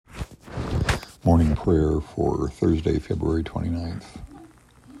Morning prayer for Thursday, February 29th.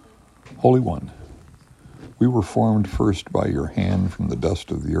 Holy One, we were formed first by your hand from the dust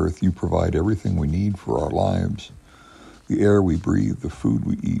of the earth. You provide everything we need for our lives, the air we breathe, the food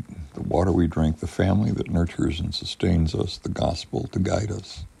we eat, the water we drink, the family that nurtures and sustains us, the gospel to guide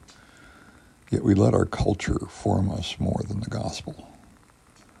us. Yet we let our culture form us more than the gospel.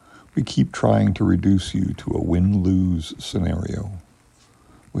 We keep trying to reduce you to a win-lose scenario.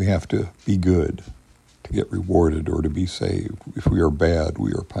 We have to be good to get rewarded or to be saved. If we are bad,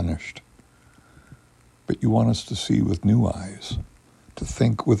 we are punished. But you want us to see with new eyes, to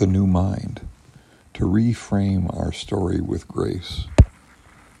think with a new mind, to reframe our story with grace,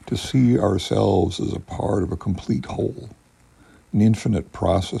 to see ourselves as a part of a complete whole, an infinite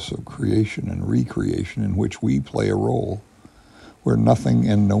process of creation and recreation in which we play a role, where nothing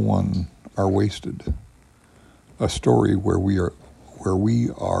and no one are wasted, a story where we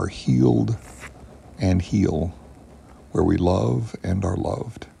are healed and heal, where we love and are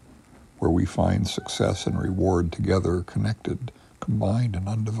loved, where we find success and reward together, connected, combined, and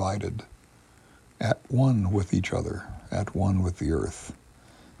undivided, at one with each other, at one with the earth,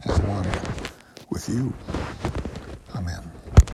 at one with you. Amen.